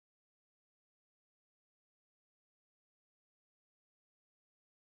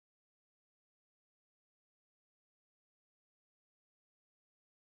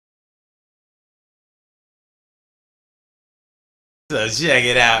So check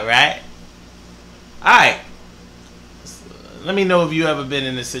it out, right? Alright. Let me know if you ever been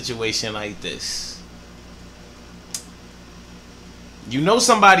in a situation like this. You know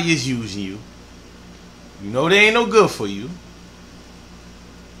somebody is using you. You know they ain't no good for you.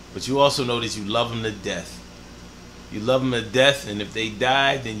 But you also know that you love them to death. You love them to death, and if they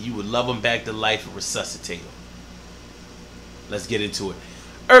die, then you would love them back to life and resuscitate them. Let's get into it.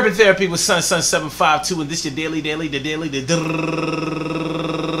 Urban Therapy with Sun752, and this your daily.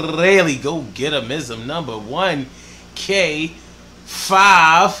 Go get 'em number 1K59.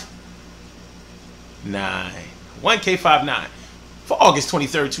 1K59 for August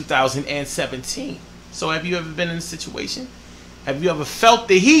 23rd, 2017. So have you ever been in a situation? Have you ever felt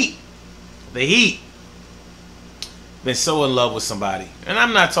the heat? The heat. Been so in love with somebody. And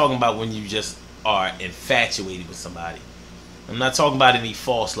I'm not talking about when you just are infatuated with somebody. I'm not talking about any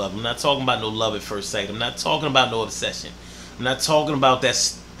false love. I'm not talking about no love at first sight. I'm not talking about no obsession. I'm not talking about that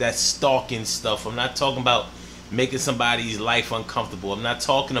stalking stuff. I'm not talking about making somebody's life uncomfortable. I'm not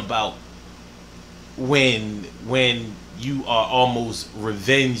talking about when you are almost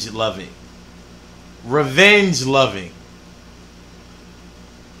revenge loving. Revenge loving.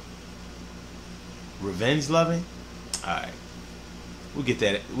 Revenge loving? Alright. We'll get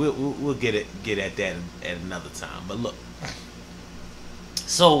that. We'll get at that at another time. But look.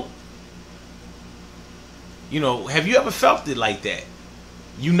 So, you know, have you ever felt it like that?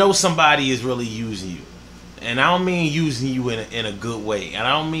 You know somebody is really using you. And I don't mean using you in a good way. And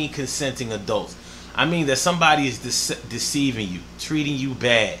I don't mean consenting adults. I mean that somebody is deceiving you, treating you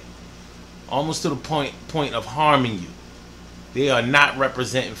bad, almost to the point of harming you. They are not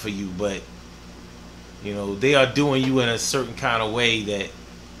representing for you, but you know, they are doing you in a certain kind of way that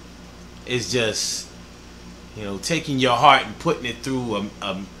is just, you know, taking your heart and putting it through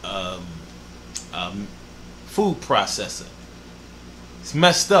a food processor. It's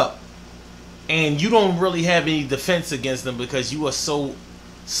messed up. And you don't really have any defense against them because you are so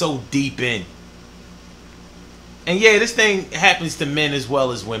deep in. And yeah, this thing happens to men as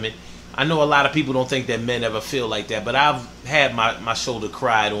well as women. I know a lot of people don't think that men ever feel like that, but I've had my shoulder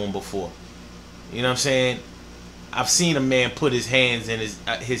cried on before. You know what I'm saying? I've seen a man put his hands in his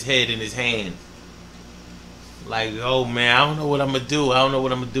head in his hand. Like, oh man, I don't know what I'm gonna do. I don't know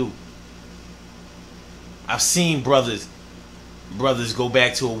what I'm gonna do. I've seen brothers go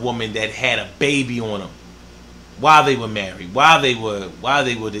back to a woman that had a baby on them while they were married, while they were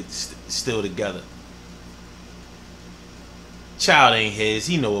still together. Child ain't his.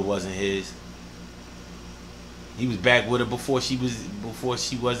 He know it wasn't his. He was back with her before she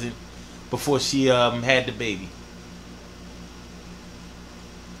had the baby.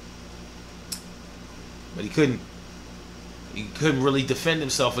 But he couldn't really defend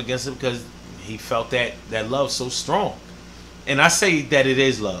himself against it because he felt that love so strong. And I say that it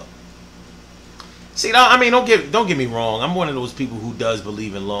is love. See, I mean, don't get me wrong. I'm one of those people who does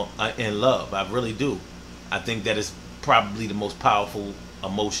believe in love. I really do. I think that it's probably the most powerful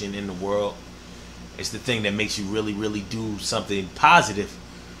emotion in the world. It's the thing that makes you really, really do something positive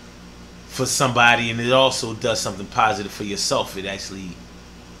for somebody, and it also does something positive for yourself. It actually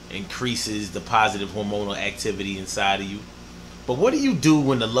increases the positive hormonal activity inside of you. But what do you do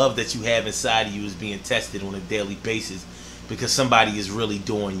when the love that you have inside of you is being tested on a daily basis because somebody is really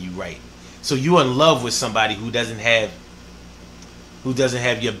doing you right? So you're in love with somebody who doesn't have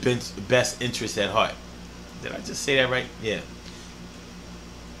your best interest at heart. Did I just say that right? Yeah.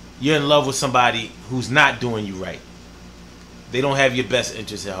 You're in love with somebody who's not doing you right. They don't have your best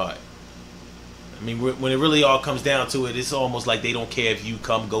interest at heart. I mean, when it really all comes down to it, it's almost like they don't care if you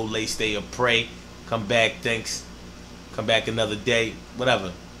come, go, lay, stay, or pray. Come back, thanks. Come back another day,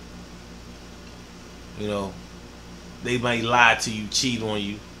 whatever. You know, they might lie to you, cheat on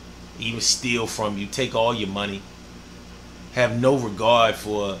you, even steal from you, take all your money. Have no regard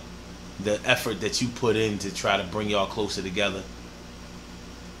for the effort that you put in to try to bring y'all closer together.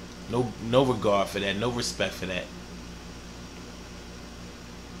 No regard for that, no respect for that.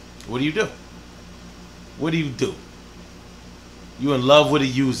 What do you do? What do you do? You in love with a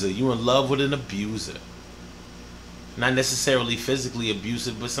user. You in love with an abuser. Not necessarily physically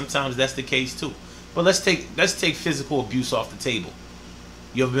abusive, but sometimes that's the case too. But let's take physical abuse off the table.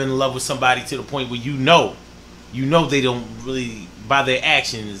 You ever been in love with somebody to the point where you know they don't really, by their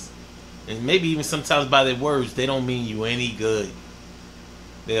actions, and maybe even sometimes by their words, they don't mean you any good.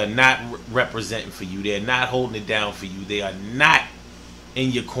 They are not representing for you. They are not holding it down for you. They are not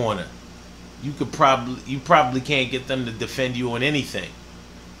in your corner. You probably can't get them to defend you on anything.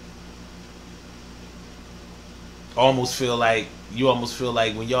 You almost feel like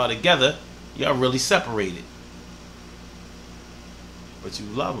when y'all together, y'all really separated. but you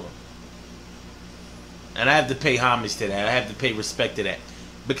love them. And I have to pay homage to that. I have to pay respect to that.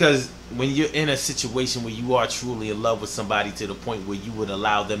 Because when you're in a situation where you are truly in love with somebody to the point where you would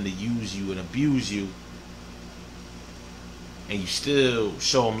allow them to use you and abuse you, and you still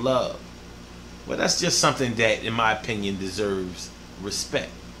show them love, well, that's just something that, in my opinion, deserves respect.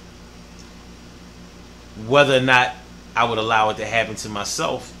 Whether or not I would allow it to happen to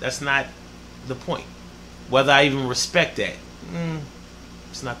myself, that's not the point. Whether I even respect that,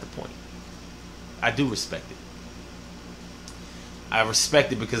 it's not the point. I do respect it. I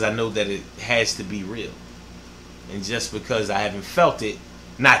respect it because I know that it has to be real. And just because I haven't felt it,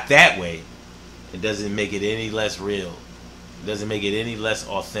 not that way, it doesn't make it any less real. It doesn't make it any less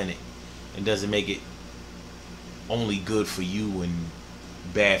authentic. It doesn't make it only good for you and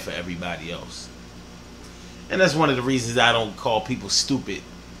bad for everybody else. And that's one of the reasons I don't call people stupid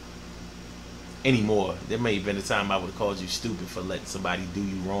anymore. There may have been a time I would have called you stupid for letting somebody do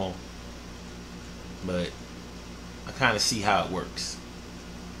you wrong. But I kind of see how it works.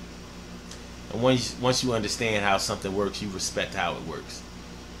 And once you understand how something works, you respect how it works.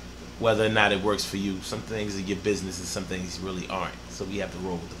 Whether or not it works for you. Some things are your business and some things really aren't. So we have to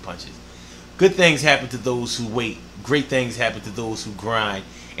roll with the punches. Good things happen to those who wait. Great things happen to those who grind.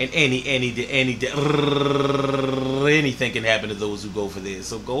 And anything can happen to those who go for theirs.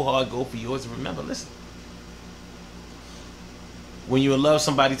 So go hard, go for yours. And remember, listen. When you love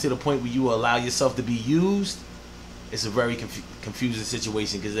somebody to the point where you allow yourself to be used, it's a very confusing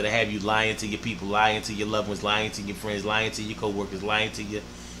situation, because it'll have you lying to your people, lying to your loved ones, lying to your friends, lying to your co-workers, lying to your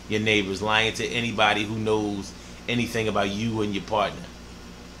neighbors, lying to anybody who knows anything about you and your partner.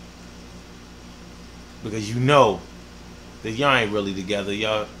 Because you know that y'all ain't really together.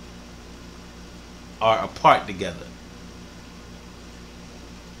 Y'all are apart together.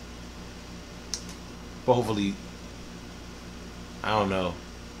 But hopefully, I don't know.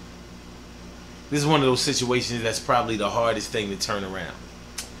 This is one of those situations that's probably the hardest thing to turn around.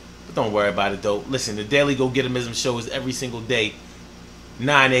 But don't worry about it, though. Listen, the Daily Go Getimism show is every single day,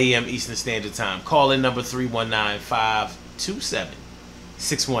 9 a.m. Eastern Standard Time. Call in number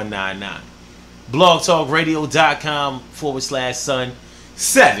 319-527-6199. blogtalkradio.com/son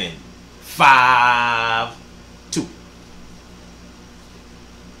 755